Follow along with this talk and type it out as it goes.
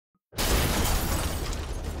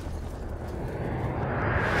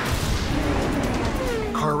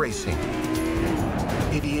racing,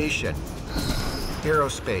 aviation,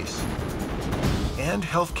 aerospace, and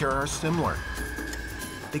healthcare are similar.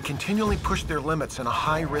 They continually push their limits in a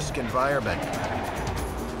high-risk environment.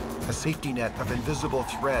 A safety net of invisible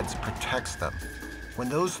threads protects them. When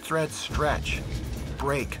those threads stretch,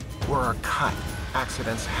 break, or are cut,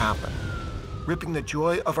 accidents happen, ripping the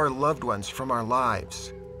joy of our loved ones from our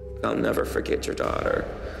lives. I'll never forget your daughter.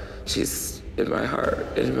 She's in my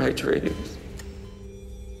heart, in my dreams.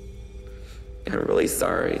 I'm really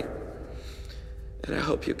sorry, and I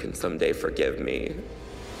hope you can someday forgive me.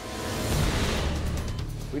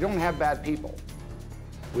 We don't have bad people.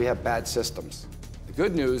 We have bad systems. The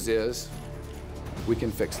good news is we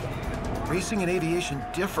can fix them. Racing and aviation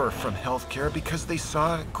differ from healthcare because they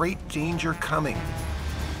saw great danger coming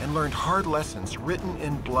and learned hard lessons written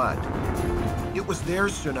in blood. It was their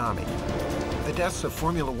tsunami. The deaths of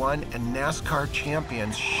Formula One and NASCAR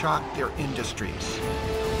champions shocked their industries.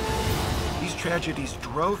 These tragedies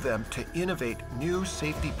drove them to innovate new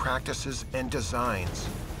safety practices and designs.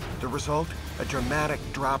 The result, a dramatic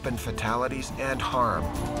drop in fatalities and harm.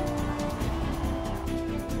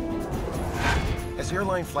 As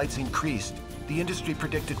airline flights increased, the industry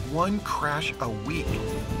predicted one crash a week.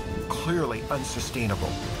 Clearly unsustainable.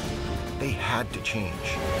 They had to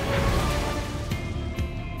change.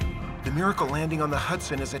 The miracle landing on the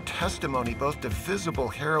Hudson is a testimony both to visible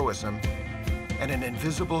heroism and an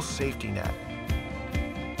invisible safety net.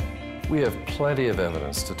 We have plenty of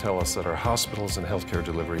evidence to tell us that our hospitals and healthcare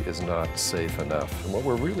delivery is not safe enough. And what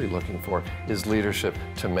we're really looking for is leadership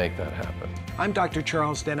to make that happen. I'm Dr.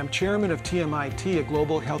 Charles Denham, chairman of TMIT, a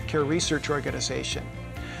global healthcare research organization.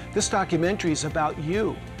 This documentary is about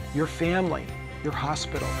you, your family, your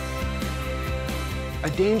hospital. A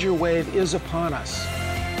danger wave is upon us.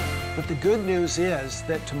 But the good news is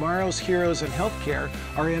that tomorrow's heroes in healthcare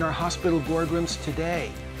are in our hospital boardrooms today.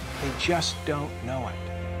 They just don't know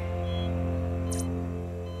it.